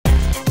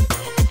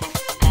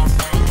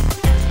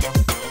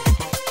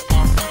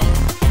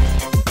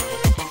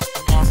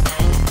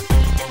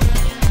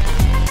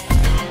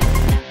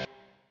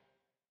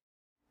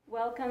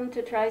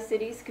welcome to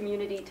TriCities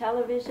Community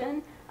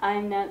Television.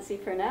 I'm Nancy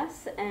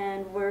Furness,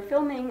 and we're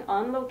filming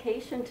on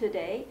location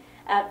today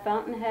at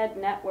Fountainhead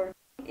Network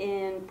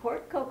in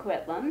Port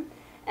Coquitlam,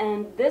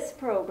 and this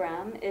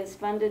program is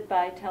funded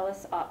by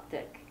TELUS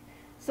Optic.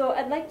 So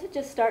I'd like to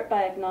just start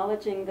by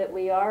acknowledging that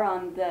we are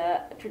on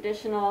the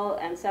traditional,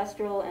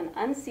 ancestral, and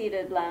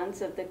unceded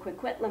lands of the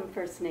Coquitlam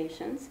First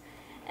Nations,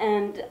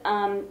 and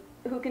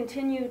who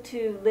continue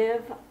to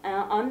live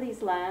on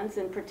these lands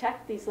and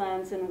protect these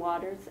lands and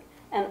waters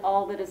and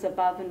all that is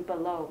above and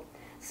below.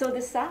 So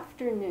this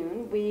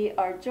afternoon we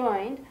are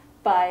joined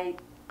by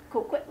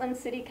Coquitlam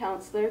City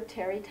Councillor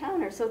Teri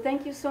Towner. So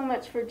thank you so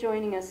much for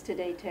joining us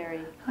today,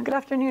 Teri. Good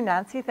afternoon,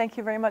 Nancy. Thank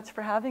you very much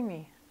for having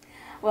me.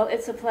 Well,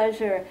 it's a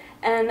pleasure.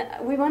 And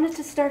we wanted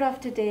to start off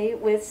today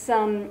with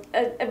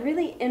a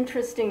really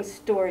interesting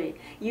story.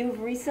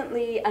 You've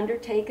recently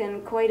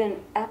undertaken quite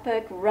an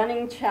epic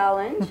running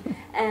challenge,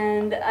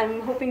 and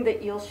I'm hoping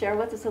that you'll share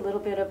with us a little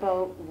bit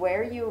about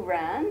where you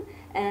ran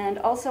and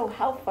also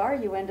how far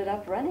you ended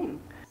up running.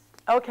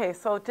 Okay,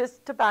 so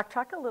just to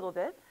backtrack a little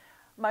bit,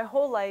 my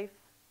whole life,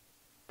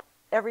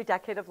 every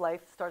decade of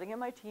life, starting in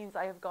my teens,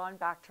 I have gone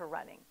back to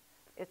running.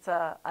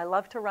 I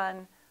love to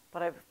run,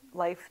 but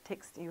life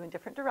takes you in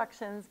different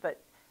directions. But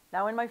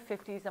now in my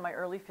 50s and my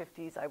early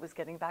 50s, I was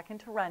getting back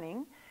into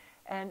running.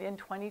 And in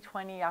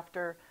 2020,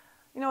 after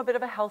a bit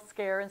of a health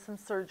scare and some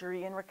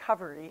surgery and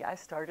recovery, I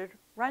started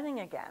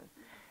running again.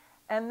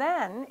 And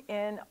then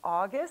in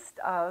August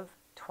of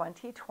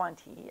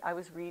 2020, I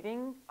was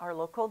reading our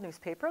local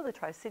newspaper, the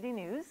Tri-City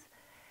News,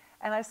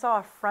 and I saw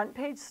a front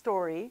page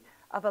story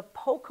of a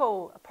Port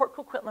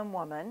Coquitlam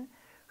woman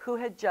who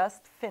had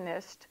just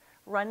finished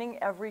running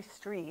every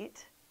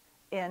street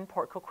in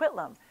Port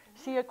Coquitlam.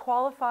 She had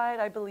qualified,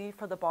 I believe,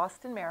 for the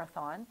Boston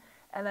Marathon,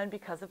 and then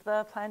because of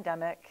the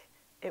pandemic,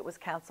 it was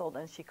canceled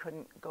and she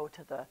couldn't go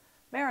to the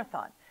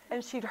marathon.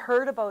 And she'd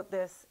heard about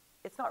this.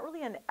 It's not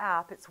really an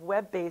app, it's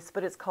web-based,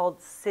 but it's called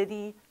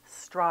City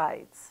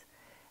Strides.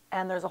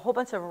 And there's a whole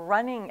bunch of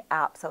running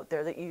apps out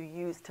there that you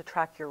use to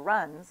track your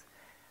runs,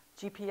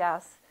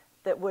 GPS,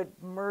 that would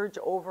merge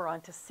over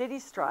onto City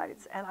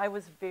Strides. And I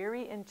was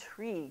very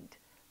intrigued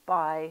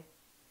by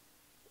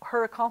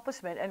her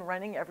accomplishment and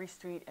running every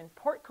street in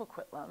Port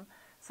Coquitlam.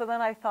 So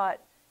then I thought,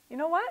 you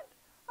know what?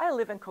 I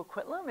live in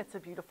Coquitlam. It's a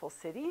beautiful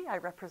city. I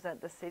represent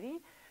the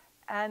city.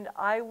 And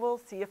I will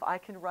see if I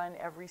can run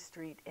every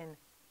street in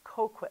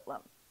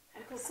Coquitlam.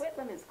 And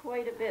Coquitlam is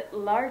quite a bit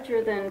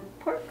larger than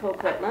Port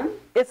Coquitlam.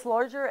 It's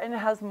larger and it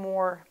has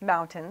more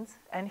mountains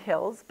and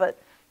hills, but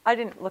I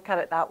didn't look at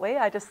it that way.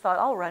 I just thought,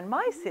 I'll run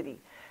my city.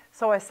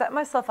 So I set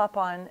myself up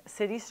on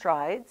City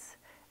Strides,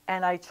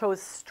 and I chose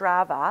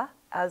Strava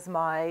as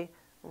my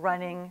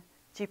running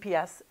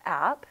GPS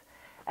app.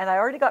 And I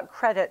already got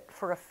credit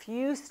for a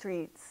few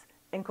streets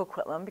in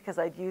Coquitlam because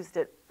I'd used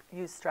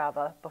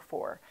Strava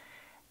before.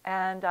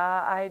 And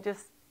I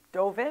just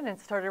dove in and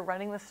started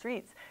running the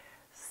streets.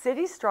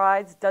 City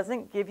Strides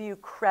doesn't give you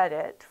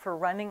credit for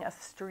running a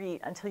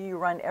street until you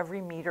run every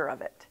meter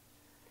of it.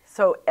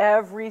 So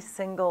every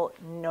single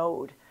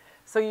node.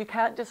 So you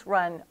can't just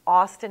run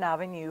Austin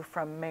Avenue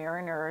from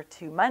Mariner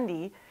to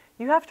Mundy.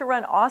 You have to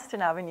run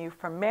Austin Avenue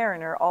from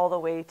Mariner all the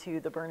way to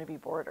the Burnaby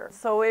border.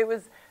 So it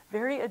was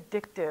very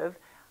addictive.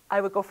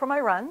 I would go for my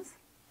runs,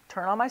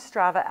 turn on my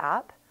Strava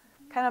app,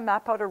 kind of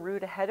map out a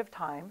route ahead of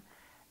time,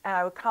 and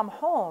I would come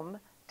home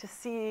to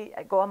see,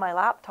 go on my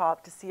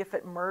laptop to see if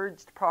it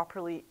merged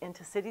properly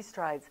into City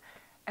Strides.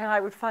 And I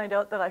would find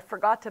out that I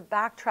forgot to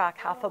backtrack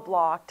half a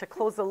block to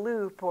close a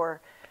loop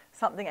or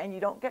something, and you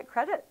don't get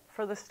credit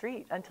for the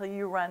street until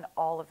you run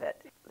all of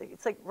it.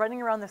 It's like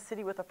running around the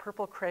city with a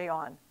purple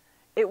crayon.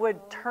 It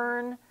would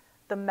turn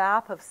the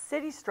map of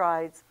City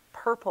Strides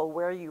purple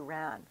where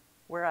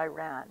I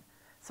ran.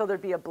 So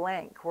there'd be a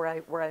blank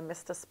where I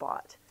missed a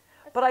spot.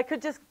 But I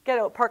could just get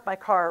out, park my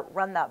car,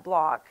 run that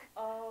block,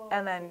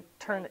 and then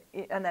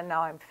and then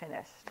now I'm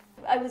finished.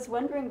 I was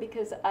wondering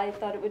because I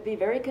thought it would be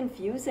very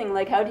confusing.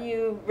 Like, how do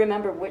you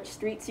remember which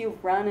streets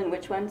you've run and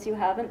which ones you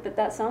haven't? But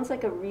that sounds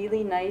like a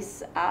really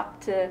nice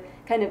app to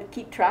kind of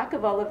keep track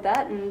of all of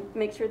that and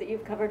make sure that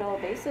you've covered all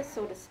bases,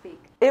 so to speak.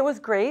 It was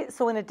great.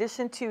 So in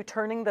addition to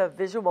turning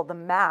the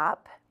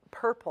map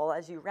purple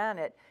as you ran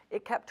it,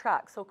 it kept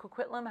track. So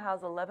Coquitlam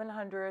has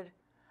 1,100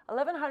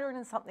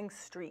 and something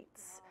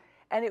streets.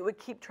 And it would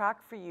keep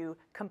track for you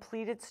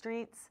completed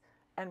streets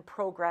and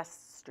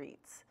progressed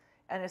streets.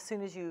 And as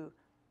soon as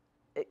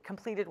it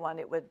completed one,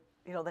 it would,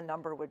 the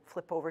number would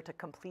flip over to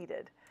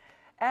completed.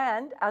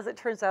 And as it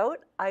turns out,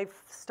 I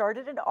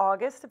started in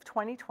August of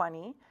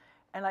 2020,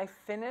 and I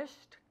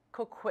finished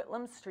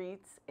Coquitlam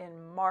streets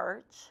in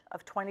March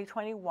of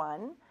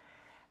 2021.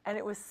 And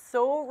it was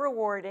so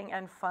rewarding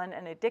and fun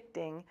and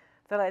addicting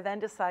that I then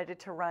decided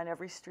to run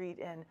every street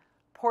in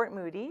Port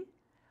Moody,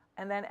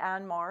 and then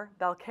Anmore,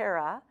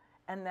 Belcarra,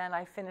 and then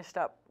I finished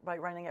up by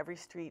running every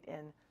street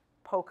in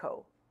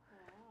Poco.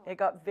 Wow. It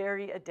got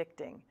very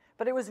addicting.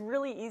 But it was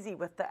really easy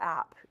with the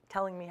app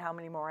telling me how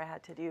many more I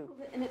had to do.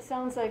 And it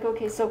sounds like,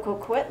 okay, so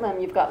Coquitlam,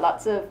 you've got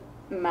lots of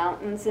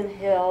mountains and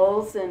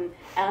hills, and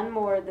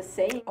Anmore the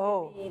same.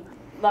 Oh.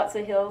 lots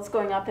of hills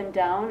going up and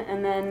down,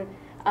 and then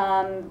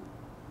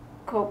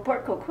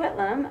Port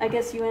Coquitlam, I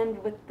guess you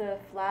end with the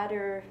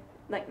flatter,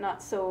 like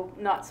not so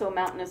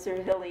mountainous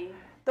or hilly.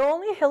 The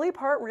only hilly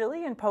part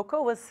really in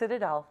Poco was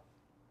Citadel.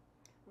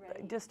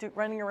 Right. Just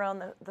running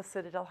around the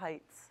Citadel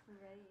Heights.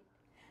 Right.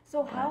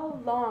 So how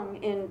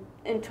long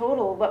in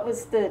total, what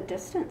was the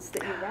distance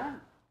that you ran?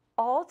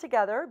 All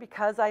together,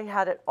 because I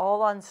had it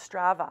all on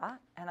Strava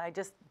and I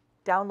just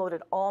downloaded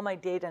all my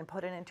data and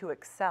put it into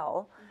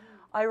Excel,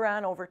 I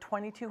ran over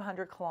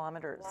 2,200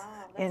 kilometers. Wow,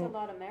 that's a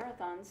lot of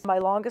marathons. My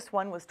longest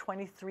one was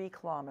 23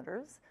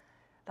 kilometers.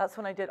 That's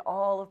when I did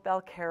all of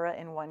Belcarra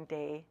in one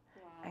day.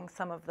 Wow. And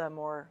some of the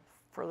more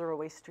further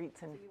away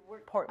streets in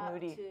Port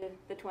Moody. To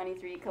the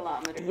 23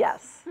 kilometers.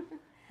 Yes.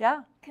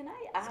 Yeah. Can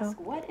I ask,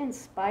 what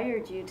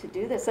inspired you to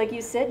do this? Like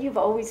you said, you've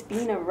always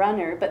been a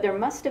runner, but there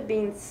must have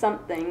been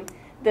something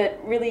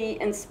that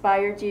really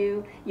inspired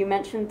you. You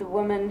mentioned the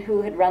woman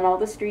who had run all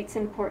the streets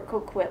in Port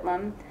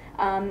Coquitlam.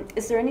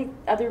 Is there any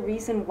other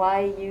reason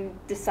why you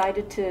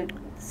decided to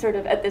sort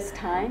of, at this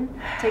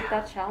time, take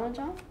that challenge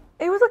on?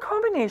 It was a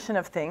combination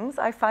of things.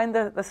 I find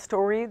the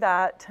story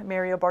that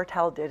Mario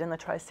Bartel did in the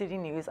Tri-City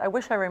News, I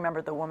wish I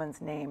remembered the woman's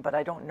name, but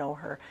I don't know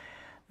her.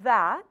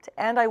 That,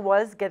 and I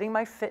was getting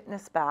my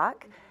fitness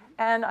back,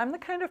 and I'm the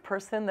kind of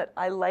person that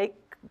I like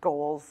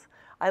goals.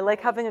 I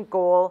like having a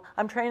goal.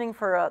 I'm training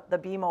for the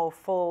BMO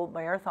full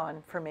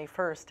marathon for May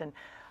 1st, and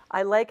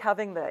I like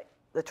having the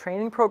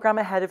training program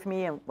ahead of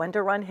me and when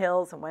to run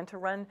hills and when to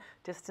run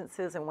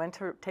distances and when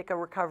to take a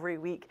recovery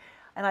week.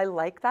 And I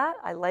like that.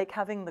 I like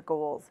having the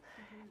goals.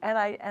 And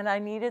I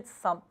needed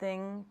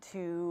something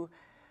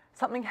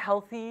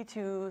healthy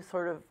to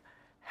sort of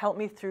help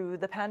me through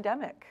the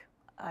pandemic.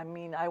 I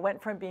mean, I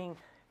went from being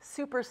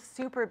super,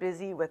 super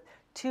busy with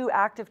 2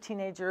 active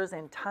teenagers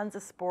and tons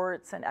of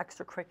sports and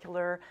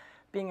extracurricular,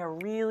 being a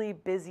really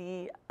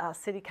busy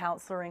city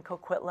councillor in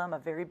Coquitlam, a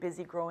very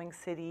busy growing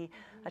city,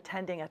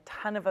 attending a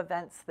ton of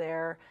events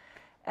there,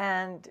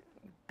 and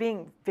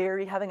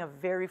having a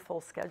very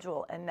full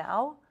schedule. And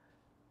now,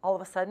 all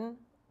of a sudden,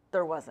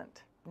 there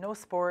wasn't. No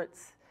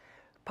sports.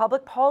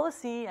 Public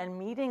policy and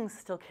meetings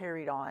still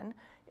carried on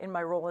in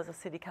my role as a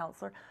city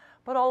councillor,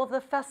 but all of the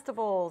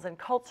festivals and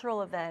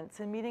cultural events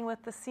and meeting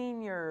with the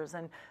seniors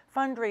and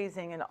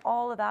fundraising and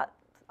all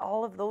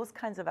of those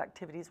kinds of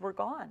activities were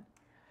gone.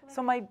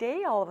 So my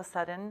day all of a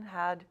sudden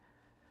had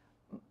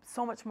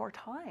so much more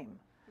time.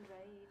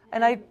 Right.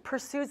 And I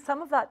pursued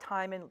some of that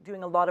time in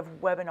doing a lot of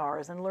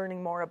webinars and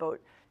learning more about,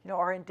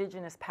 our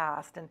Indigenous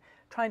past and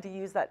trying to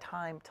use that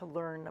time to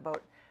learn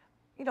about,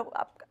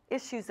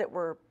 issues that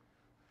were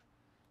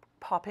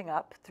popping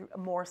up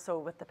more so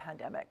with the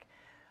pandemic.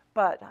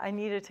 But I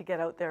needed to get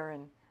out there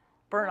and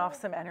burn off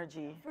some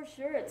energy. For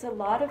sure, it's a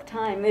lot of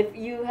time. If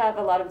you have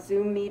a lot of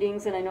Zoom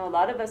meetings, and I know a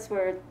lot of us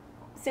were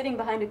sitting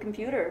behind a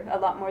computer a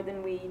lot more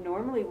than we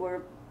normally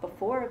were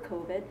before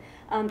COVID,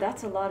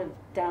 that's a lot of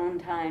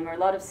downtime or a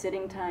lot of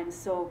sitting time.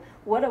 So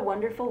what a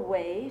wonderful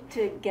way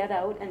to get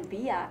out and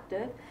be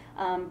active,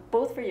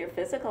 both for your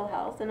physical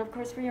health and of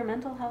course for your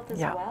mental health as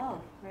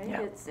well, right?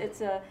 Yeah.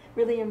 It's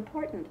really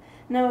important.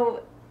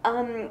 Now,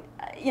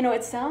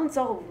 it sounds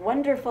all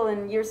wonderful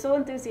and you're so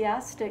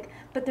enthusiastic,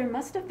 but there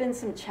must have been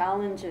some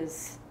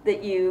challenges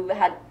that you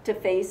had to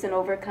face and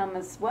overcome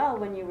as well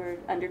when you were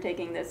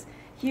undertaking this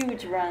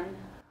huge run.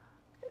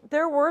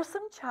 There were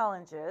some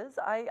challenges.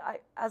 I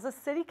as a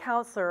city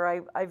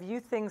councillor, I view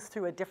things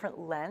through a different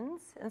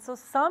lens, and so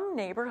some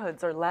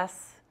neighbourhoods are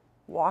less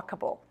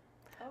walkable.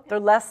 Okay. They're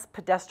less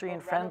pedestrian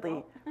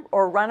friendly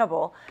or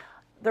runnable.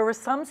 There were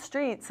some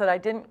streets that I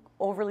didn't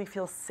overly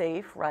feel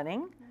safe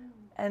running,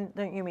 and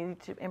you need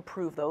to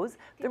improve those.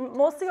 They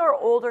mostly are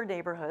older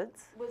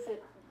neighbourhoods. Was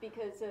it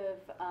because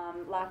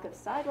of lack of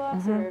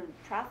sidewalks or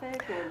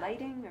traffic or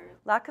lighting? Or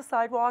lack of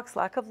sidewalks,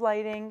 lack of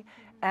lighting,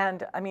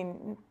 and I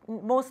mean,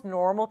 most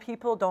normal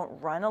people don't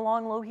run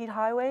along Lougheed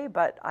Highway,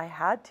 but I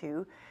had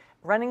to.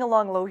 Running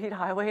along Lougheed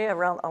Highway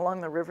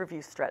along the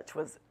Riverview stretch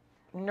was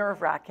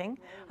nerve-wracking.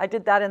 I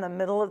did that in the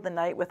middle of the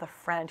night with a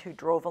friend who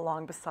drove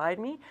along beside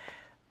me,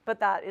 but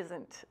that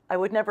isn't, I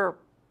would never,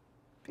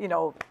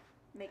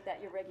 make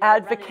that your regular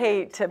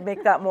advocate to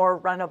make that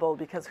more runnable,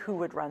 because who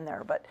would run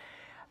there? But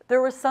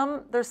there's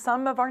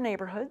some of our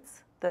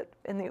neighborhoods that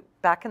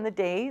back in the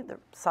day, the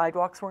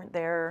sidewalks weren't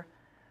there,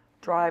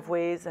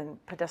 driveways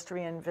and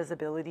pedestrian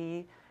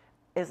visibility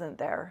isn't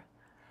there.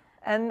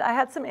 And I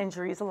had some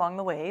injuries along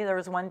the way. There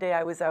was one day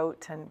I was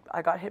out and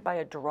I got hit by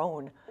a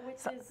drone. Which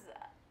is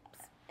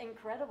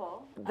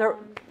incredible. But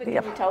can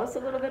you tell us a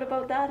little bit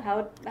about that?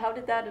 How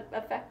did that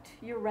affect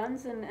your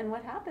runs and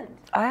what happened?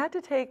 I had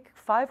to take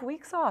 5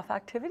 weeks off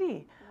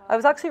activity. Wow. I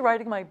was actually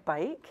riding my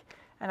bike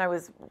and I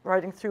was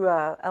riding through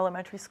a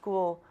elementary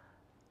school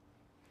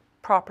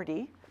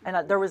property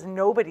and there was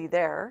nobody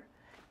there.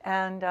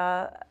 And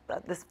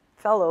this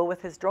fellow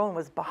with his drone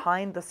was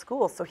behind the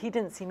school, so he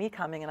didn't see me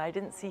coming and I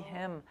didn't see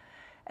him.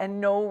 And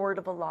no word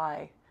of a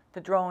lie, the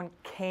drone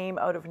came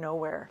out of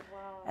nowhere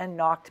and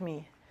knocked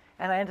me.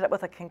 And I ended up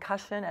with a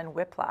concussion and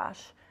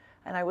whiplash.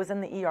 And I was in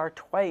the ER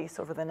twice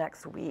over the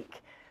next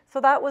week.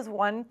 So that was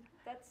one.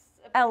 That's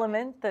a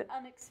element that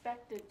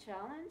unexpected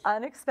challenge.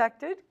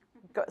 Unexpected,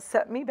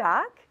 set me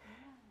back.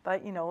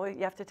 But you know,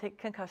 you have to take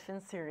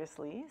concussions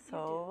seriously,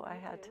 so I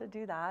had to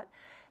do that.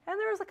 And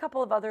there was a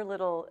couple of other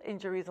little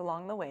injuries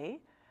along the way.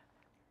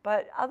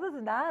 But other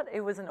than that,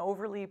 it was an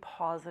overly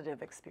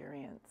positive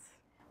experience.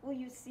 Well,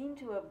 you seem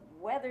to have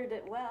weathered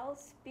it well.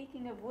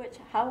 Speaking of which,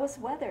 how was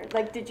weather?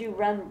 Like, did you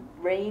run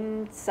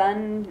rain,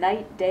 sun,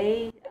 night,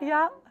 day?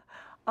 Yeah,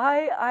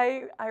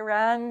 I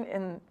ran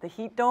in the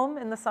heat dome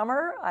in the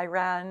summer. I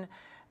ran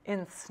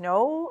in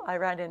snow. I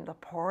ran in the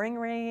pouring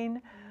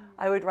rain.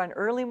 I would run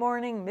early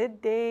morning,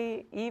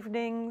 midday,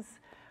 evenings.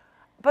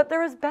 But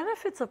there was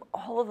benefits of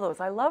all of those.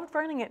 I loved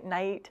running at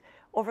night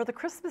over the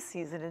Christmas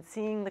season and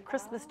seeing the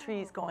Christmas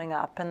trees going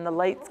up and the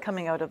lights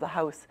coming out of the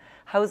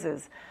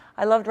houses.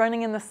 I loved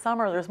running in the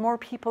summer. There's more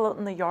people out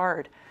in the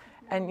yard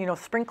and, you know,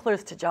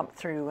 sprinklers to jump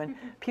through, and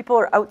people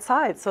are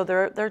outside, so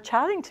they're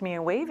chatting to me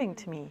and waving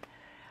to me.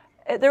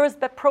 There was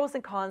the pros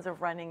and cons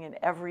of running in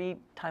every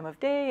time of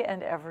day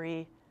and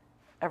every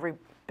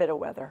bit of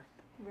weather.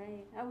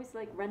 Right. I always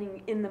like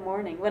running in the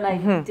morning when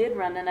I did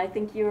run, and I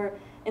think you're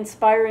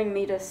inspiring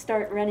me to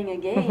start running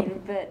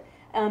again, but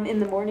in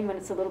the morning when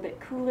it's a little bit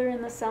cooler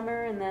in the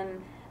summer, and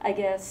then I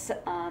guess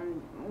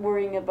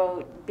worrying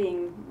about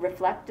being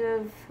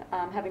reflective,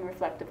 having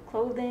reflective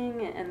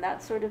clothing and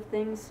that sort of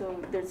thing.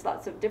 So there's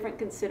lots of different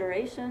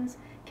considerations.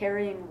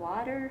 Carrying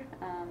water.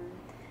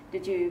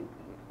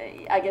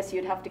 I guess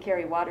you'd have to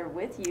carry water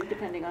with you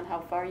depending on how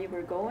far you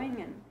were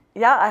going. And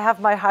yeah, I have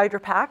my Hydro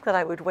Pack that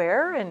I would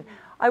wear, and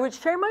I would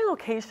share my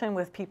location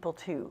with people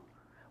too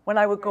when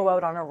I would go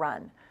out on a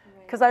run,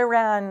 because I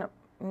ran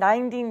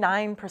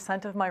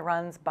 99% of my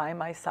runs by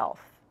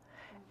myself.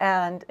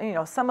 And you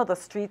know, some of the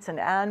streets in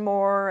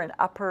Anmore and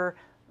upper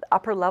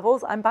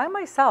levels, I'm by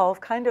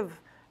myself. Kind of,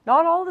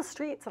 not all the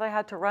streets that I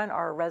had to run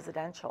are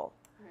residential.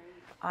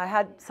 I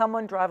had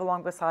someone drive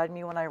along beside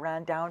me when I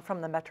ran down from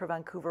the Metro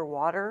Vancouver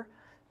water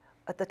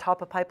at the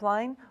top of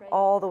Pipeline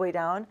all the way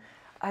down.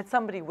 I had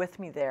somebody with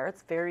me there.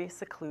 It's very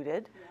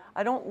secluded.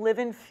 I don't live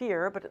in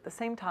fear, but at the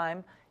same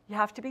time, you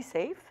have to be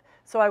safe.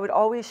 So I would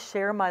always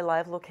share my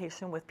live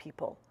location with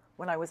people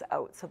when I was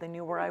out, so they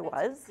knew where I was.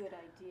 That's a good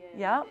idea.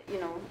 Yeah.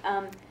 You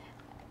know,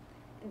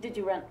 did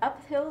you run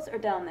up hills or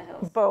down the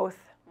hills? Both.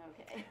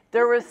 Okay.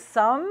 There were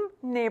some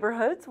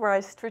neighborhoods where I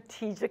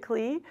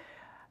strategically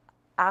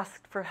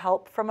asked for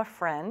help from a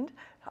friend.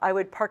 I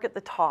would park at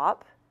the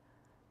top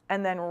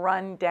and then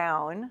run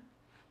down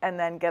and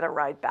then get a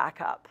ride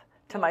back up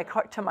to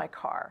my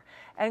car.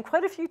 And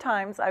quite a few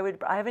times I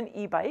have an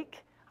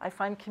e-bike. I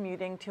find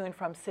commuting to and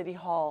from City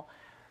Hall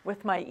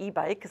with my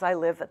e-bike, because I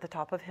live at the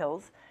top of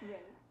hills,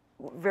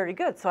 very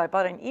good. So I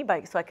bought an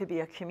e-bike so I could be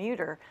a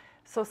commuter.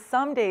 So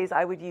some days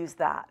I would use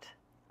that.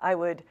 I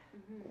would,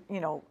 you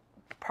know,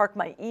 park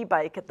my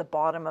e-bike at the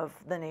bottom of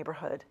the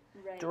neighborhood,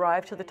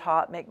 drive to the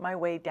top, make my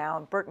way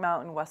down Burke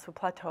Mountain, Westwood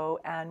Plateau,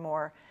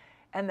 Anmore,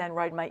 and then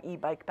ride my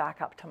e-bike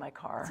back up to my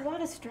car. It's a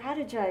lot of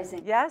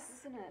strategizing. Yes.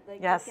 Isn't it?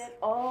 Like, yes. To get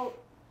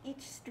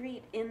each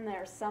street in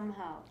there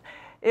somehow.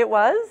 It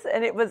was,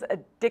 and it was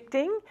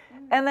addicting.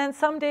 And then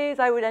some days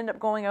I would end up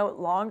going out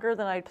longer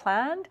than I'd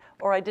planned,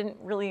 or I didn't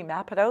really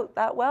map it out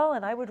that well,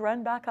 and I would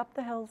run back up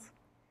the hills.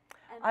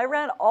 I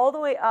ran all the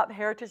way up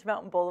Heritage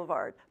Mountain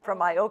Boulevard from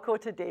Ioko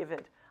to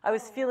David. I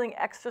was feeling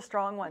extra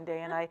strong one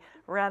day, and I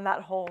ran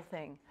that whole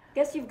thing.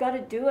 Guess you've got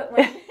to do it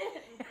when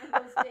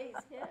those days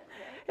hit, right?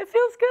 It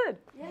feels good.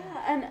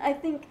 Yeah, and I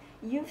think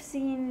you've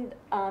seen,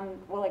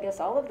 well, I guess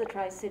all of the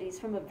Tri-Cities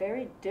from a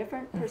very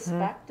different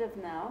perspective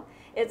now.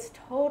 It's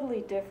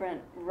totally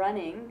different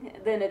running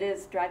than it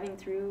is driving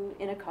through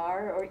in a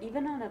car or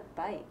even on a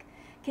bike.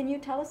 Can you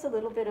tell us a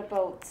little bit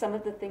about some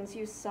of the things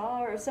you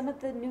saw or some of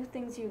the new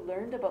things you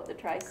learned about the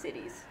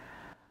Tri-Cities?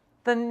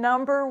 The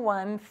number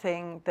one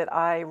thing that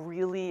I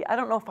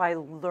don't know if I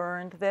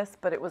learned this,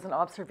 but it was an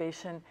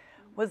observation,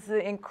 was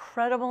the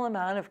incredible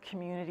amount of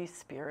community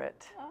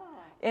spirit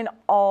in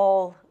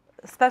all,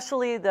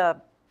 especially the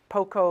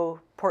Poco,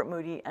 Port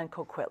Moody, and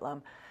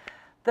Coquitlam.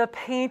 The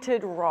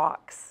painted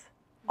rocks,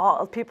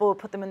 people would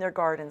put them in their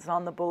gardens and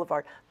on the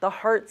boulevard, the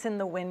hearts in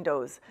the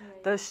windows,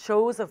 the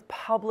shows of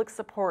public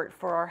support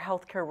for our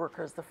healthcare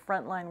workers, the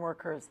frontline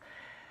workers.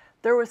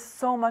 There was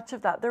so much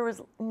of that. There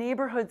was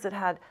neighborhoods that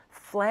had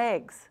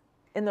flags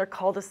in their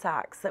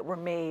cul-de-sacs that were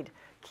made,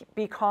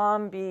 be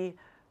calm, be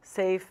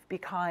safe, be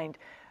kind.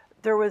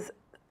 There was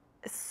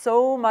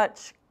so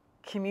much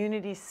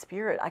community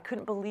spirit. I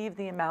couldn't believe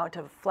the amount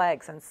of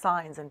flags and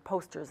signs and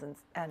posters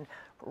and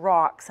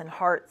rocks and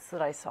hearts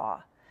that I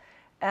saw.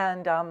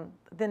 And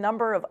the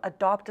number of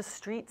adopt a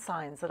street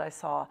signs that I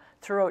saw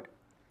throughout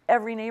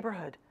every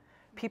neighborhood.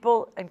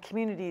 People and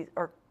community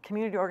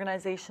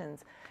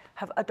organizations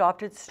have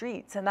adopted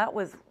streets, and that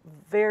was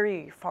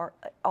very far,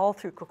 all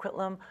through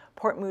Coquitlam,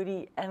 Port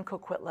Moody, and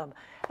Coquitlam.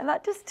 And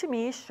that just, to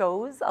me,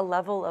 shows a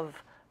level of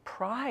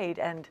pride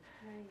and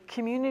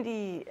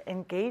community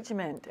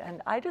engagement.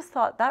 And I just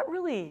thought that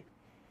really,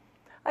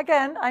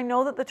 again, I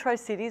know that the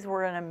Tri-Cities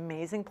were an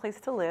amazing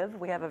place to live.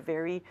 We have a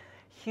very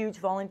huge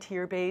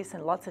volunteer base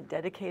and lots of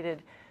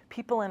dedicated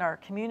people in our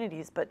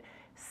communities, but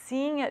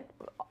seeing it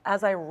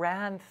as I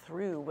ran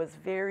through was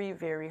very,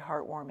 very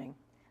heartwarming.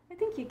 I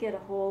think you get a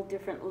whole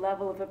different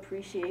level of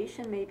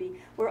appreciation. Maybe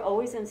we're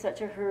always in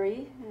such a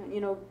hurry,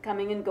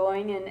 coming and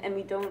going, and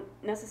we don't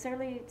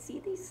necessarily see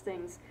these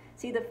things,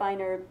 see the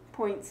finer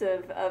points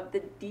of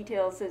the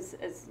details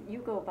as you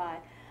go by.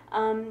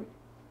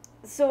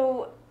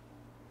 So,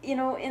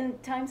 in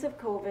times of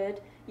COVID,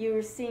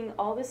 you're seeing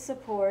all this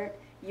support.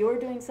 You're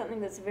doing something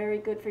that's very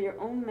good for your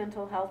own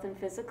mental health and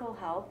physical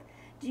health.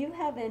 Do you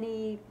have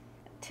any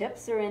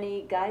tips or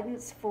any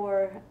guidance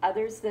for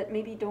others that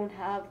maybe don't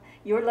have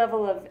your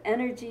level of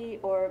energy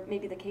or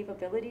maybe the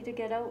capability to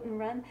get out and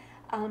run?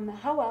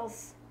 How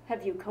else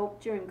have you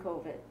coped during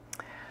COVID?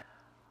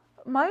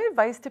 My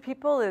advice to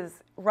people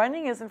is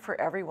running isn't for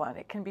everyone.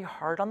 It can be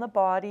hard on the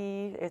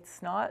body.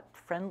 It's not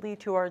friendly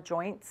to our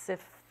joints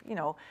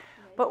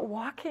but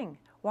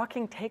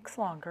walking takes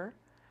longer.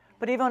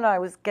 But even when I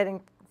was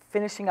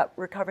finishing up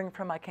recovering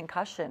from my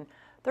concussion,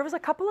 there was a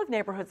couple of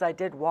neighborhoods I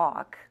did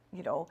walk,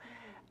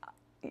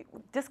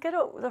 just get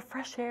out the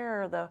fresh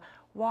air, the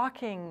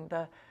walking,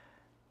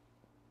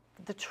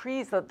 the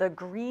trees, the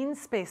green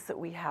space that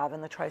we have in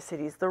the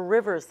Tri-Cities, the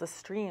rivers, the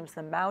streams,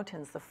 the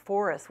mountains, the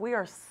forests. We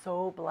are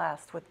so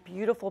blessed with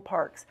beautiful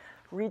parks,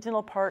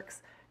 regional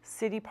parks,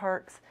 city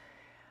parks.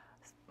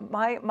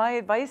 My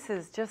advice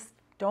is just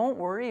don't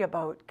worry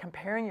about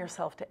comparing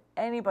yourself to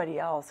anybody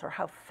else or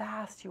how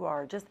fast you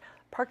are. Just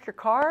park your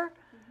car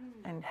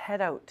and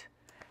head out.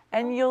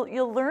 And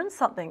you'll learn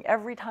something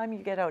every time you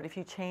get out if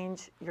you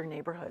change your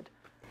neighborhood.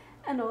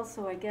 And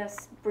also, I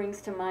guess, brings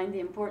to mind the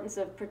importance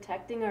of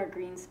protecting our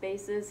green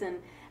spaces and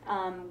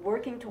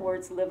working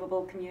towards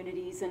livable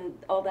communities and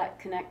all that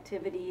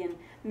connectivity, and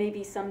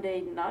maybe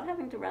someday not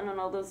having to run on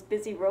all those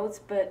busy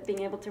roads, but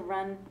being able to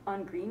run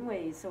on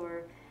greenways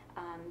or,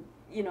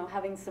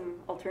 having some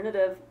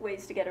alternative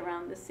ways to get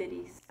around the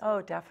cities.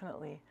 Oh,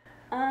 definitely.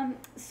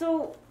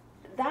 So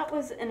that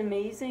was an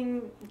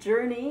amazing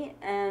journey,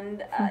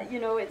 and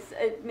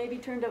it maybe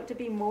turned out to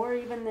be more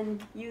even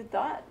than you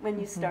thought when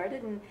you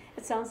started, and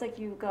it sounds like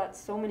you got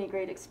so many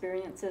great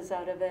experiences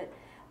out of it.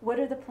 What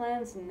are the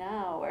plans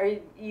now? Are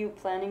you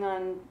planning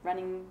on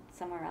running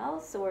somewhere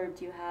else, or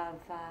do you have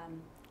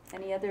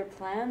any other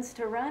plans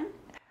to run?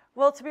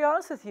 Well, to be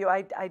honest with you,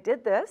 I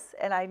did this,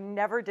 and I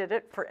never did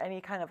it for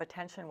any kind of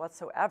attention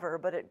whatsoever,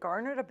 but it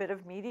garnered a bit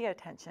of media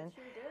attention.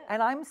 Sure did.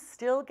 And I'm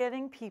still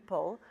getting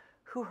people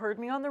who heard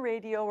me on the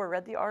radio or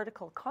read the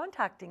article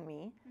contacting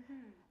me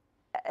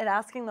and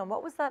asking them,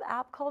 what was that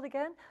app called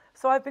again?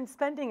 So I've been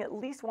spending at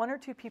least 1 or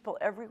 2 people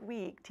every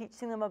week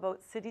teaching them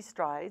about City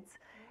Strides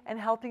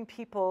and helping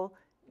people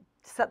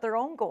set their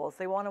own goals.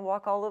 They want to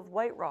walk all of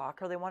White Rock,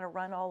 or they want to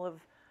run all of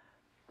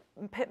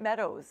Pitt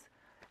Meadows.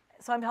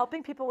 So I'm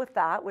helping people with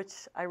that, which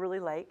I really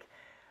like.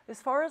 As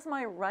far as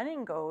my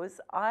running goes,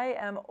 I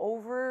am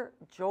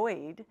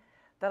overjoyed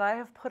that I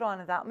have put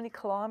on that many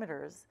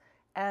kilometers,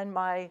 and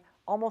my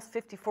almost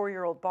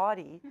 54-year-old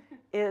body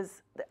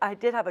I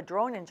did have a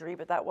drone injury,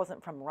 but that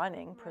wasn't from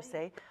running per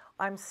se.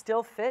 I'm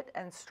still fit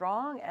and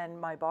strong, and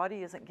my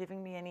body isn't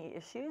giving me any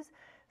issues.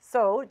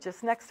 So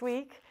just next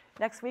week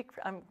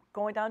I'm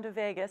going down to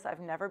Vegas. I've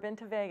never been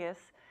to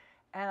Vegas,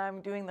 and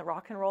I'm doing the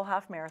Rock and Roll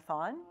Half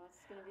Marathon. Oh, it's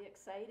going to be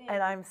exciting.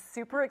 And I'm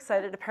super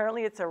excited.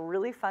 Apparently it's a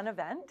really fun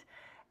event.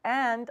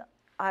 And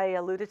I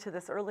alluded to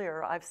this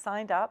earlier. I've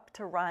signed up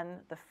to run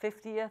the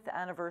 50th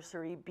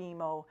anniversary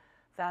BMO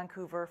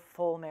Vancouver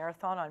full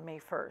marathon on May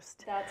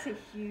 1st. That's a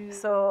huge...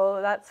 So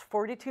that's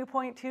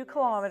 42.2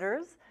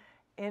 kilometers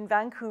in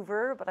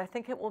Vancouver, but I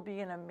think it will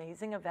be an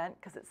amazing event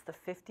because it's the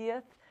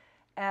 50th.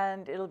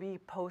 And it'll be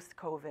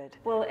post-COVID.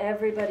 Well,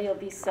 everybody will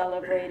be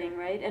celebrating,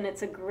 right? And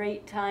it's a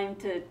great time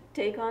to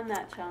take on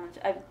that challenge.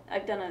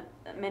 I've done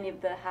many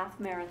of the half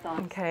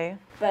marathons. Okay.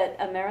 But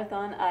a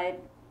marathon, I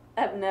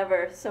have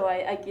never. So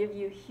I give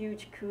you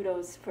huge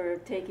kudos for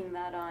taking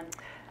that on.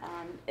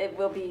 It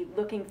will be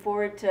looking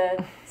forward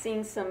to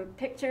seeing some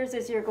pictures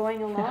as you're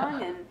going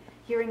along and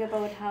hearing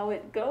about how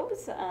it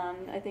goes.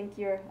 I think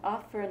you're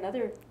off for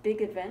another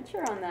big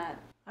adventure on that.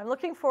 I'm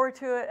looking forward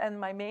to it, and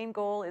my main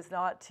goal is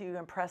not to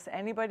impress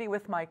anybody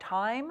with my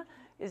time,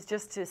 is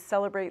just to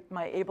celebrate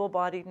my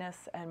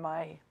able-bodiedness and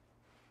my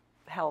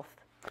health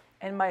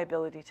and my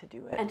ability to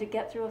do it. And to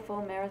get through a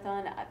full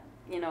marathon,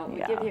 we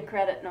give you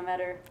credit no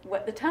matter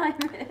what the time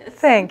is.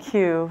 Thank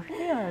you.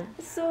 Yeah.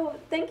 So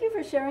thank you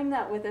for sharing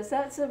that with us.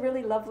 That's a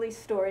really lovely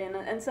story,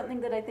 and something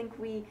that I think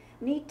we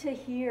need to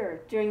hear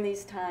during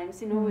these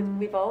times.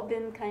 We've all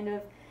been kind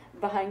of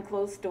behind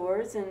closed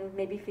doors and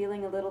maybe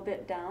feeling a little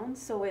bit down.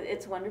 So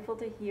it's wonderful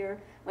to hear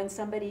when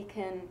somebody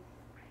can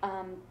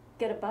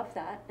get above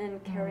that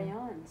and carry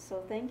on.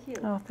 So thank you.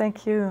 Oh,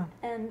 thank you.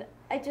 And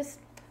I just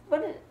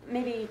want to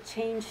maybe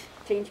change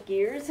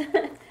gears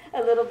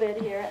a little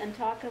bit here and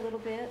talk a little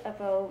bit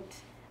about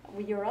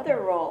your other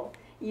role.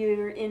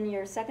 You're in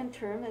your second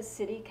term as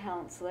City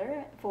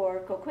Councillor for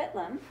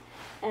Coquitlam,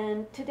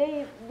 and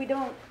today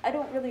I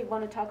don't really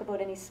want to talk about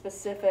any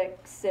specific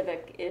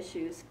civic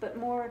issues, but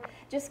more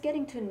just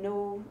getting to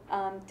know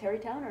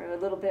Teri Towner a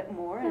little bit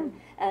more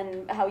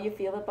and how you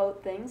feel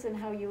about things and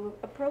how you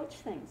approach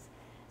things.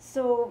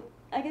 So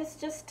I guess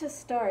just to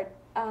start,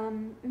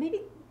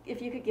 maybe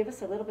if you could give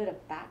us a little bit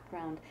of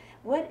background,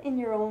 what in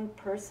your own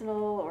personal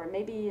or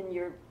maybe in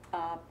your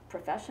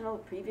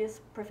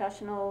previous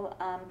professional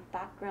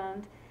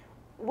background,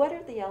 what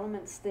are the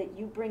elements that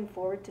you bring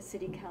forward to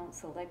City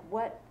Council? Like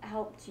what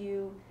helped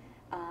you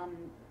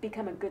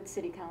become a good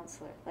City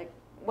Councillor? Like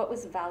what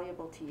was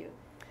valuable to you?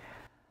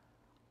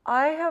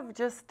 I have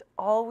just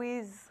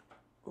always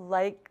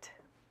liked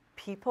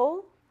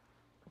people,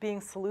 being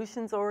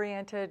solutions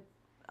oriented,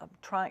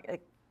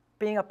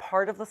 being a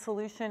part of the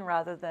solution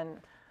rather than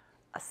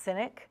a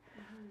cynic.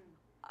 Mm-hmm.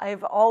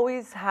 I've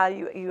always had,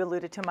 you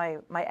alluded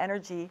to my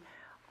energy.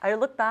 I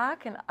look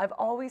back and I've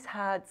always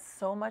had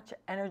so much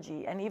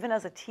energy, and even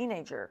as a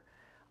teenager,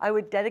 I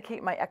would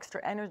dedicate my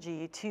extra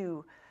energy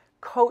to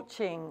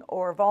coaching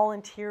or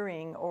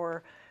volunteering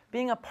or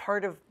being a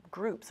part of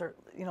groups or,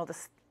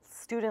 the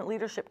Student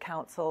Leadership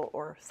Council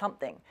or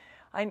something.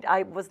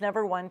 I was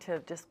never one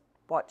to just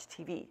watch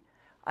TV.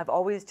 I've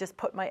always just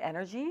put my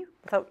energy,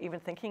 without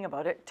even thinking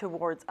about it,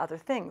 towards other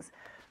things.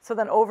 So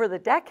then over the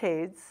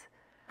decades,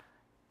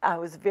 I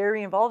was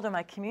very involved in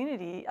my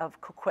community of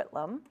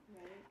Coquitlam. Right.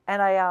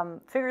 And I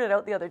figured it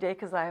out the other day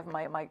because I have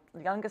my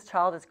youngest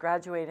child is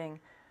graduating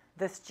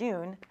this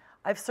June.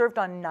 I've served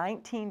on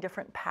 19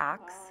 different PACs,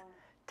 wow.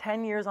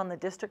 10 years on the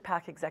district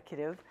PAC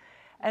executive,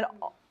 and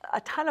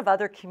a ton of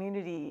other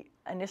community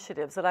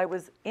initiatives that I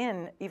was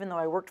in, even though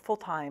I worked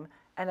full-time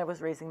and I was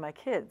raising my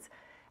kids.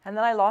 And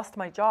then I lost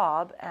my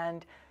job,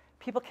 and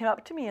people came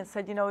up to me and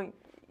said,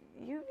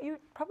 you'd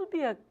probably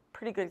be a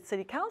pretty good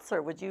city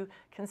councillor. Would you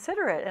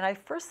consider it? And I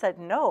first said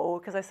no,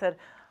 because I said,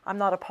 I'm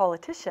not a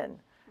politician,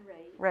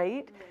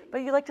 right? But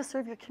you like to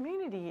serve your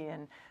community.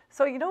 And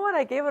so you know what?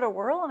 I gave it a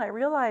whirl, and I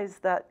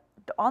realized that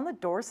on the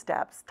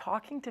doorsteps,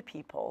 talking to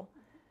people,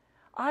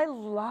 I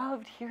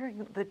loved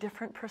hearing the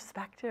different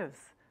perspectives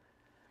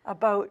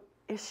about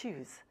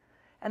issues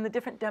and the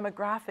different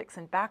demographics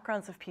and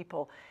backgrounds of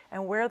people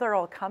and where they're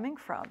all coming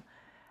from.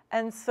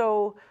 And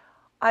so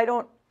I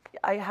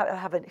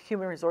have a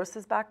human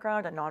resources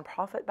background, a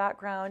nonprofit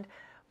background,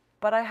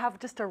 but I have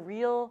just a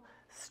real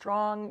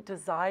strong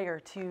desire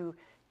to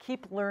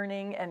keep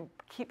learning and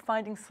keep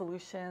finding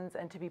solutions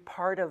and to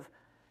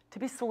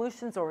be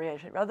solutions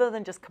oriented rather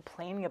than just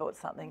complaining about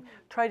something.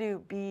 Try to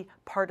be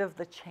part of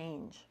the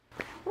change.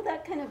 Well,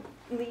 that kind of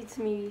leads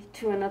me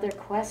to another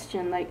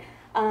question. Like,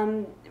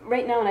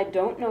 right now, and I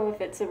don't know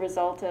if it's a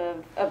result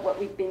of what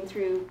we've been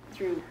through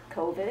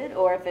COVID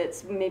or if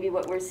it's maybe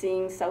what we're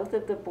seeing south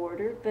of the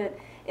border, but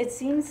it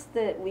seems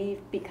that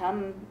we've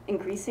become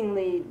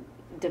increasingly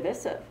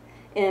divisive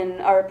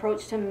in our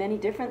approach to many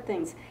different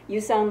things.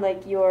 You sound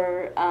like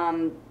you're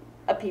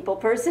a people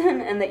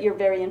person and that you're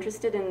very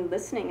interested in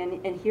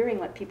listening and hearing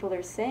what people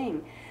are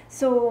saying.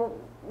 So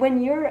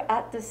when you're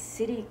at the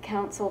city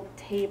council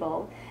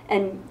table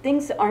and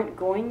things aren't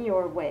going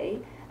your way,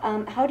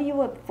 how do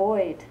you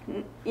avoid,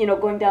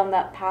 going down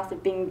that path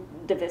of being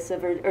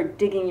divisive or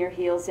digging your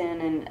heels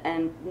in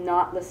and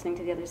not listening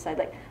to the other side?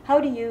 Like, how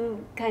do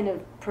you kind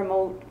of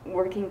promote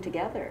working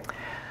together?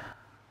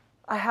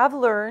 I have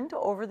learned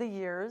over the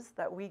years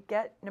that we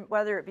get,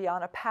 whether it be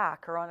on a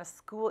PAC or on a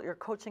school, you're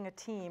coaching a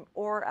team,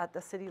 or at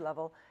the city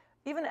level,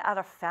 even at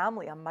a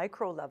family, a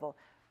micro level,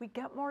 we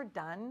get more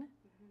done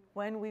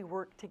when we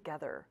work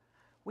together.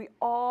 We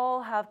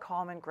all have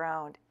common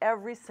ground,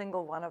 every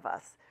single one of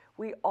us.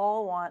 We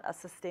all want a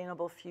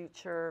sustainable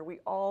future. We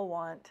all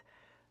want,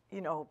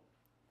 a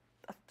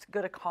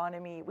good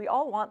economy. We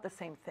all want the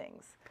same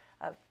things,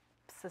 a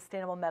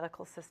sustainable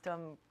medical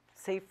system,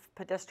 safe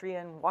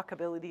pedestrian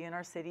walkability in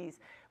our cities.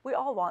 We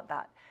all want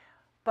that.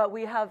 But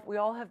we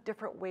all have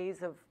different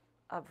ways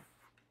of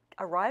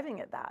arriving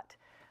at that.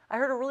 I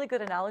heard a really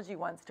good analogy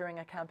once during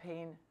a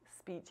campaign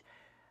speech.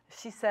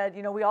 She said,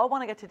 we all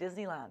want to get to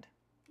Disneyland.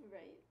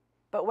 Right.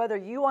 But whether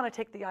you want to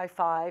take the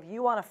I-5,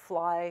 you want to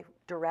fly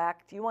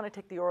direct, you want to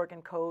take the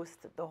Oregon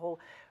coast,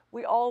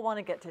 we all want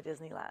to get to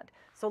Disneyland.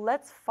 So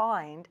let's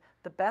find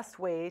the best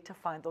way to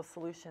find those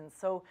solutions.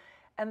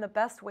 And the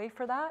best way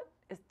for that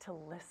is to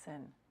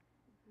listen.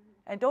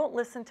 And don't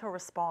listen to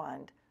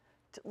respond,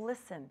 to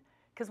listen.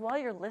 Because while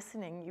you're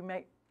listening,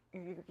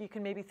 you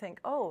can maybe think,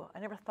 oh, I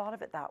never thought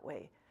of it that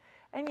way.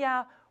 And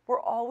yeah, we're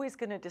always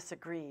going to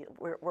disagree.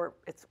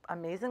 It's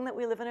amazing that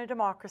we live in a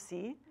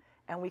democracy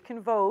and we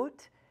can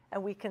vote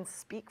and we can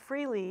speak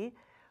freely,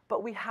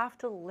 but we have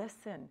to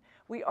listen.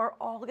 We are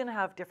all going to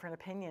have different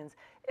opinions.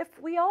 If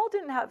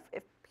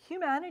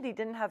humanity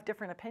didn't have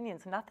different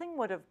opinions, nothing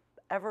would have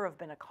ever have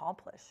been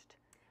accomplished.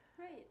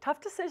 Right.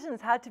 Tough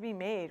decisions had to be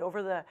made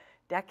over the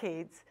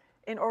decades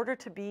in order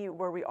to be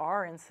where we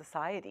are in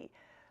society.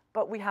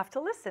 But we have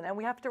to listen and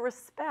we have to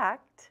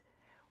respect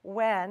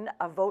when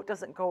a vote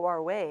doesn't go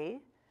our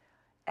way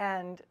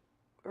and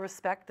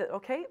respect that,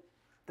 okay,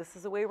 this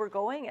is the way we're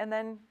going, and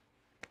then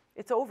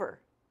it's over.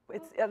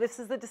 This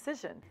is the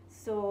decision.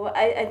 So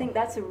I think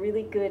that's a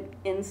really good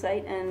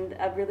insight and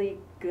a really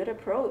good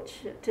approach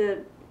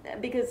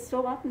because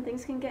so often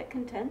things can get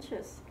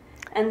contentious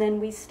and then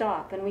we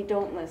stop and we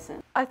don't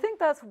listen. I think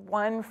that's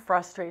one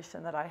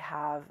frustration that I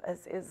have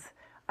is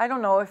I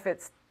don't know if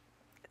it's,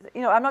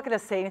 I'm not going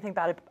to say anything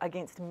bad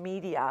against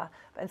media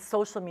and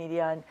social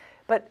media,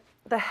 but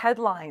the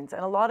headlines,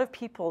 and a lot of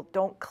people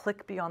don't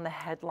click beyond the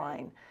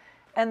headline,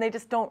 and they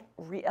just don't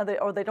read,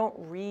 or they don't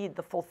read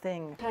the full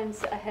thing.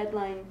 Sometimes a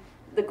headline,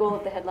 the goal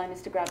of the headline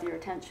is to grab your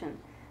attention.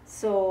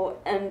 So,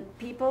 and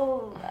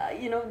people,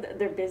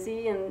 they're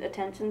busy and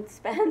attention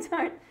spans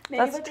aren't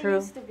maybe what they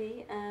used to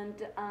be, and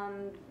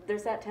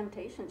there's that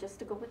temptation just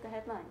to go with the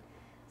headline.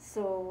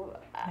 So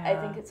I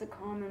think it's a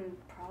common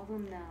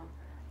problem now,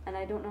 and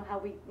I don't know how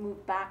we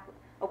move back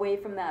away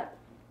from that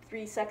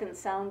 3-second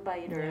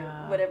soundbite or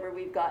whatever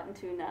we've gotten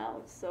to now.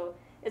 So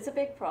it's a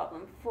big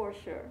problem for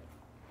sure.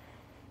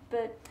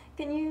 But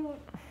can you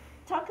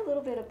talk a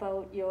little bit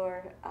about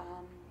your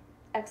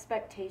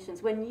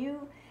expectations when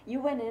you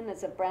went in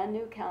as a brand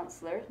new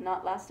councillor,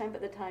 not last time but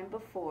the time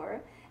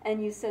before,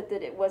 and you said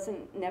that it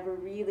wasn't never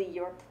really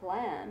your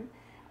plan.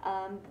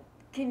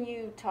 Can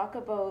you talk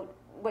about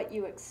what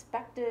you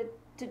expected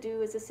to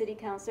do as a city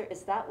councillor?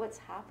 Is that what's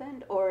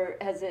happened, or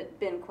has it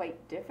been quite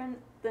different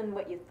than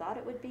what you thought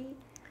it would be,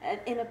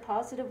 in a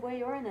positive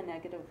way or in a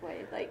negative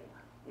way? Like,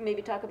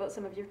 maybe talk about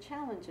some of your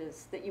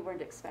challenges that you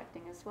weren't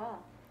expecting as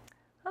well.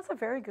 That's a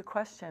very good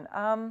question.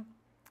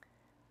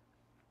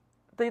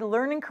 The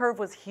learning curve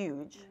was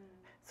huge.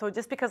 So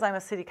just because I'm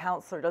a city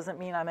councillor doesn't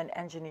mean I'm an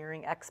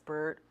engineering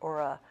expert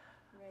or a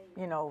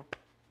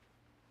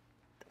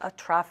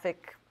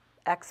traffic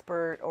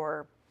expert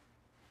or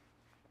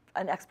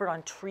an expert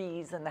on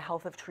trees and the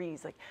health of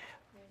trees.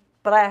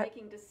 But I'm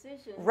making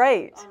decisions on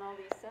all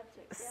these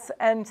subjects. Yeah.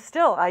 And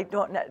still, I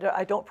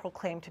don't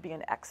proclaim to be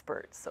an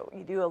expert. So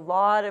you do a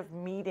lot of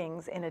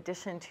meetings in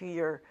addition to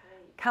your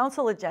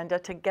council agenda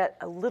to get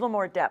a little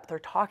more depth, or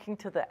talking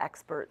to the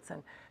experts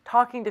and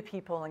talking to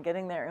people and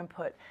getting their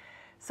input.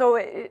 So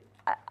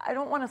I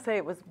don't want to say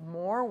it was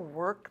more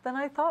work than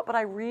I thought, but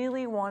I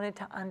really wanted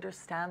to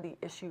understand the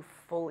issue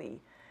fully.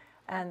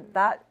 And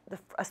that,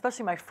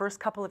 especially my first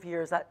couple of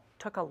years, that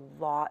took a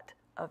lot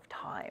of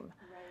time.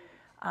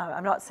 Right.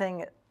 I'm not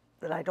saying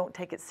that I don't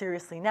take it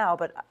seriously now,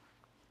 but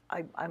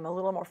I'm a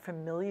little more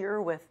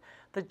familiar with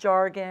the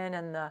jargon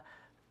and the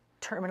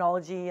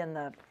terminology and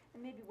the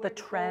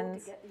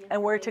trends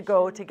and where to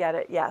go to get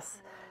it,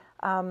 yes.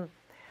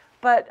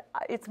 But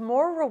it's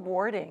more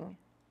rewarding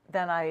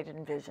than I had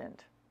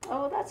envisioned.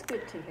 Oh, that's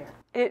good to hear.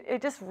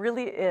 It just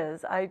really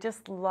is. I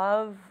just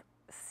love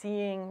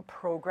seeing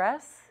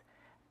progress,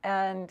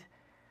 and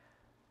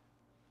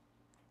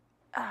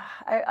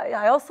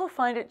I also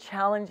find it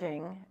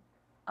challenging,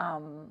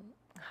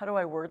 how do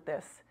I word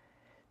this,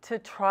 to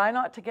try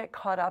not to get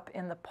caught up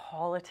in the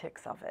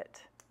politics of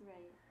it.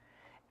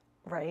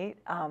 Right?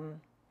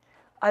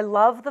 I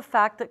love the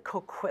fact that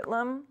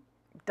Coquitlam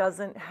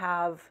doesn't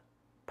have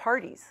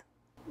parties.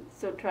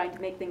 So trying to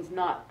make things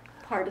not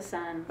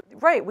partisan.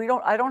 Right.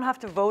 I don't have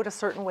to vote a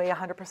certain way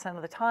 100%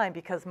 of the time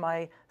because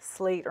my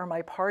slate or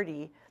my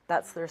party,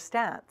 that's their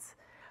stance.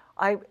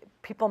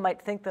 People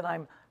might think that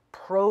I'm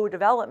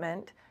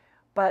pro-development,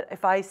 but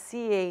if I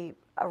see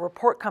a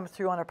report come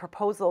through on a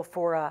proposal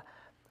for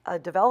a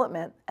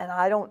development and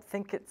I don't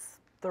think it's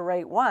the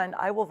right one,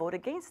 I will vote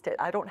against it.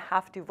 I don't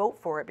have to vote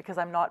for it because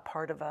I'm not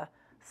part of a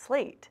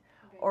slate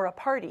or a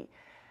party.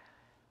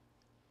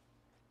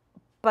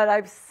 But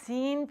I've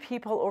seen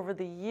people over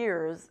the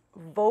years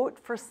vote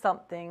for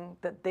something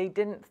that they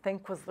didn't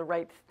think was the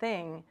right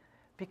thing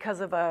because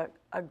of a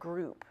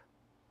group.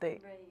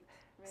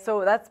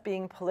 So that's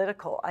being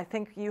political. I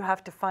think you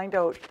have to find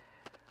out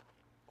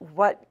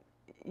what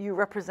you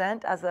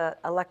represent as an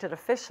elected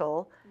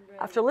official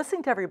after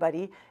listening to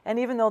everybody, and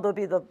even though there'll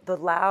be the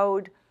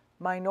loud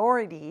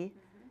minority,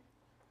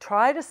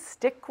 try to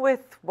stick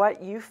with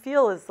what you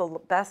feel is the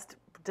best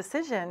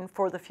decision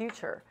for the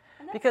future.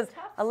 Because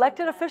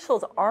elected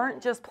officials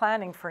aren't just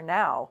planning for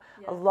now.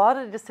 Yes. A lot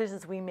of the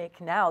decisions we make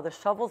now, the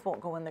shovels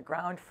won't go in the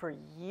ground for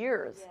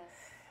years.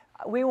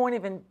 Yes. We won't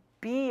even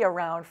be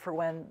around for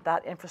when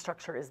that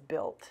infrastructure is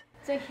built.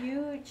 It's a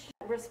huge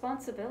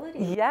responsibility.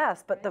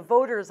 Yes, but the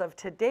voters of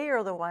today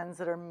are the ones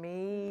that are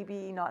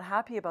maybe not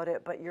happy about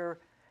it, but you're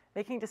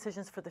making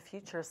decisions for the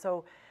future.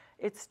 So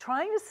it's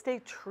trying to stay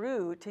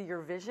true to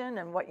your vision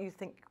and what you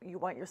think you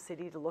want your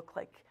city to look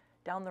like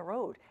down the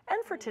road,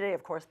 and for today,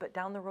 of course, but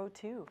down the road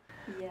too.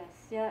 Yes,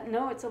 yeah,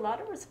 no, it's a lot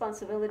of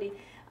responsibility.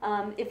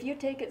 If you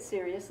take it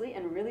seriously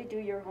and really do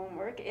your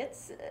homework,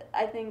 it's,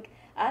 I think,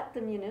 at the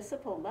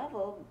municipal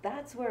level,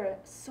 that's where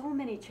so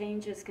many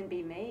changes can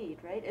be made,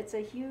 right? It's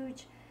a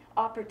huge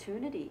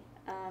opportunity.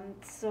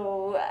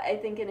 So I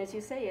think, and as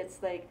you say,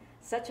 it's like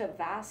such a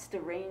vast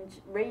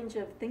range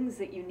of things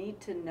that you need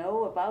to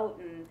know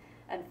about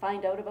and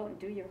find out about and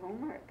do your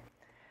homework.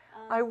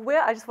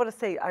 I just want to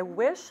say, I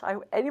wish,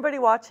 anybody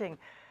watching,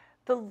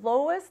 the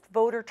lowest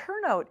voter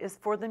turnout is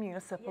for the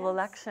municipal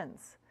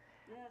elections.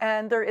 Yes.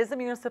 And there is a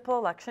municipal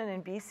election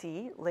in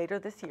BC later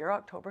this year,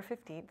 October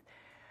 15th.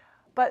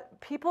 But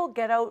people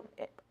get out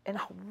in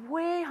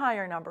way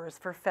higher numbers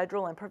for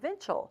federal and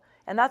provincial,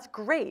 and that's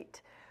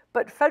great.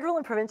 But federal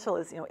and provincial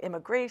is,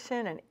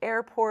 immigration and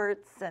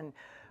airports and,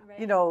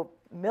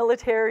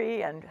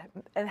 military and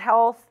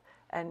health.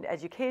 and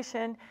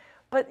education.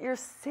 But your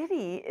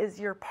city is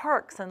your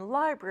parks and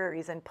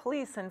libraries and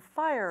police and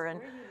fire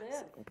and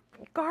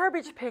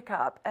garbage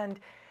pickup, and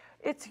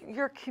it's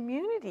your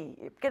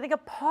community, getting a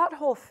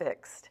pothole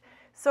fixed.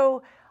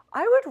 So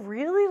I would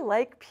really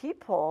like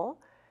people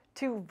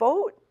to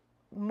vote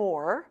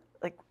more,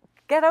 like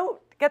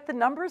get the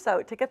numbers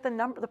out, to get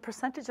the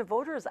percentage of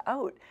voters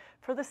out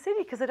for the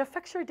city, because it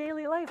affects your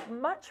daily life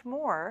much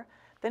more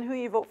than who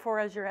you vote for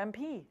as your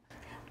MP.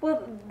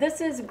 Well,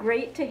 this is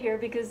great to hear,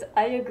 because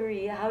I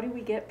agree. How do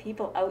we get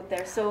people out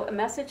there? So a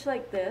message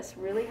like this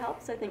really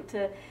helps, I think,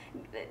 to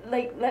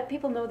let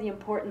people know the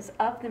importance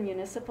of the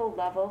municipal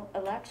level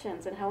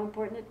elections and how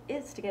important it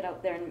is to get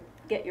out there and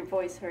get your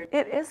voice heard.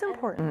 It is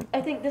important. And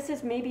I think this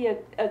is maybe a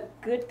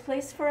good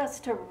place for us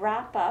to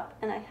wrap up.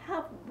 And I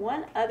have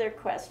one other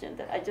question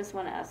that I just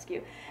want to ask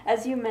you.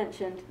 As you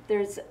mentioned,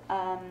 there's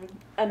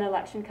an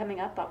election coming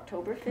up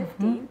October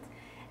 15th.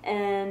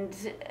 And,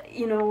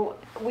 you know,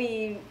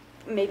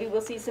 maybe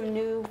we'll see some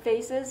new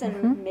faces,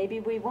 and maybe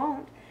we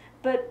won't.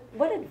 But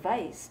what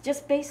advice,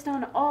 just based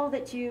on all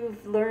that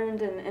you've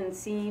learned and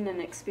seen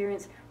and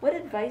experienced, what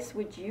advice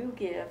would you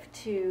give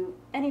to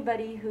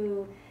anybody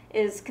who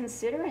is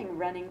considering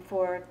running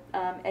for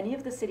any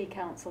of the city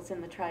councils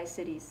in the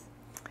Tri-Cities?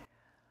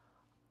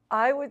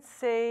 I would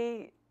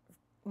say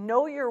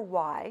know your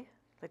why,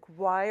 like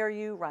why are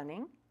you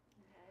running?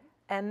 Okay.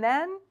 And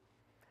then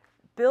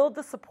build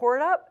the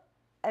support up,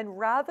 and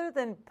rather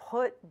than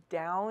put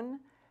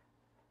down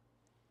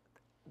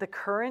the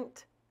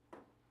current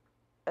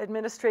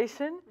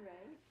administration,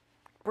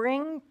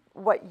 bring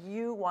what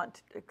you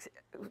want,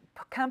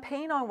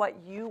 campaign on what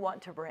you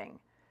want to bring.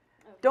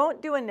 Okay. Don't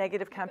do a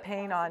negative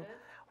campaign on,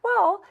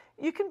 well,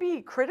 you can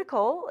be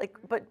critical, like,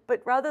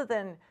 but rather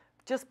than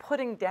just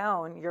putting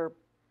down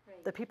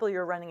the people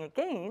you're running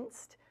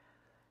against,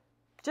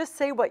 just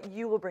say what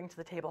you will bring to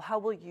the table. How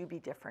will you be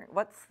different?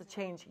 What's the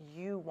change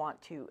you want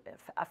to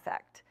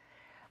affect?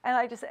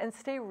 And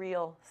stay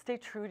real, stay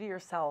true to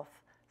yourself.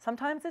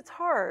 Sometimes it's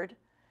hard,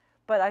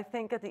 but I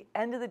think at the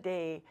end of the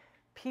day,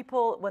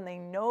 people, when they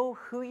know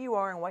who you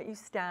are and what you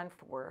stand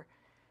for,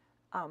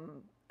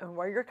 and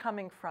where you're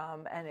coming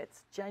from, and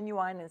it's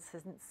genuine and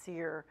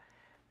sincere,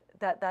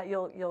 that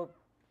you'll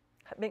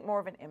make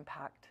more of an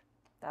impact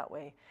that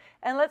way.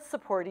 And let's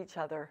support each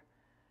other.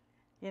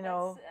 You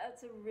know,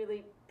 that's a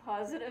really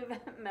positive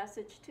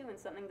message too, and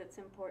something that's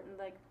important.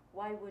 Like,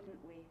 why wouldn't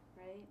we,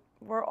 right?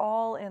 We're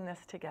all in this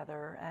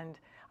together, and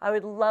I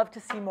would love to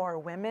see more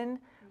women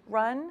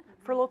run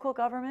for local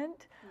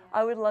government. Yes.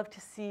 I would love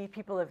to see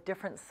people of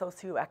different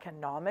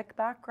socioeconomic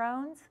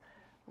backgrounds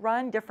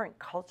run, different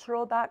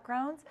cultural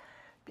backgrounds,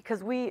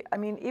 because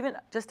even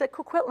just at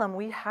Coquitlam,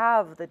 we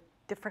have the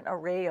different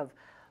array of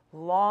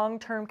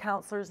long-term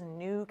councillors,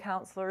 new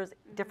councillors,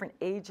 different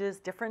ages,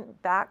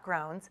 different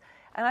backgrounds,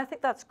 and I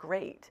think that's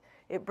great.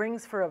 It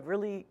brings for a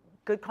really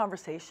good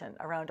conversation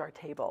around our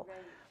table. Right.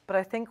 But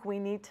I think we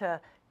need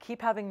to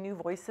keep having new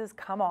voices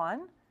come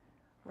on,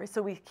 right?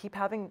 So we keep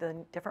having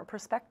the different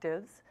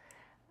perspectives.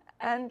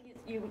 And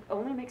it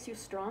only makes you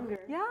stronger.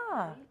 Yeah.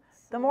 Right?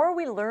 So the more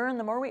we learn,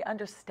 the more we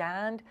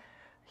understand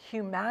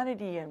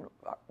humanity and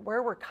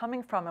where we're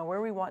coming from and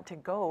where we want to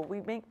go,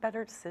 we make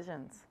better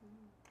decisions.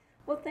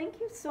 Well, thank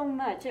you so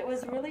much. It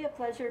was really a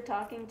pleasure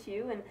talking to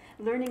you and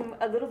learning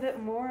a little bit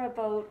more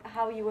about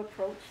how you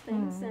approach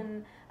things,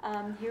 and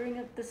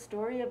hearing the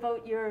story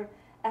about your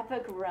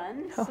epic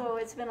run. So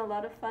it's been a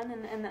lot of fun,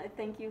 and I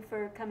thank you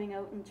for coming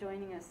out and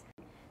joining us.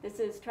 This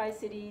is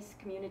Tri-Cities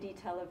Community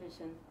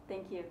Television.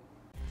 Thank you.